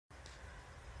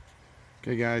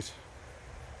Okay guys,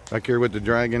 back here with the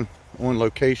Dragon on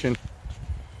location.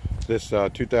 This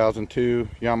 2002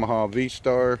 Yamaha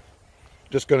Vstar.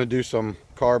 Just going to do some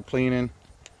carb cleaning,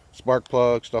 spark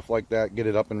plug, stuff like that, get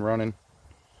it up and running.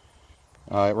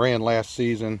 It ran last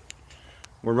season.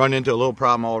 We're running into a little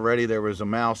problem already. There was a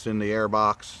mouse in the air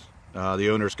box. The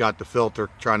owner's got the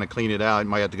filter trying to clean it out. He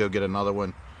might have to go get another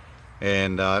one.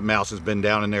 And mouse has been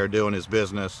down in there doing his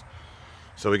business.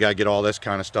 So we got to get all this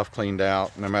kind of stuff cleaned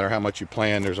out. No matter how much you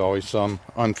plan, there's always some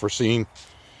unforeseen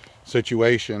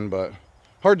situation. But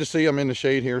hard to see. I'm in the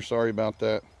shade here. Sorry about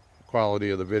that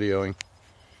quality of the videoing.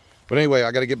 But anyway,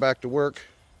 I got to get back to work.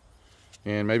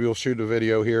 And maybe we'll shoot a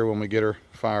video here when we get her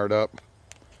fired up.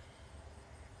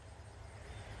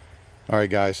 All right,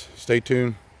 guys. Stay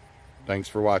tuned. Thanks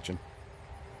for watching.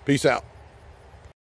 Peace out.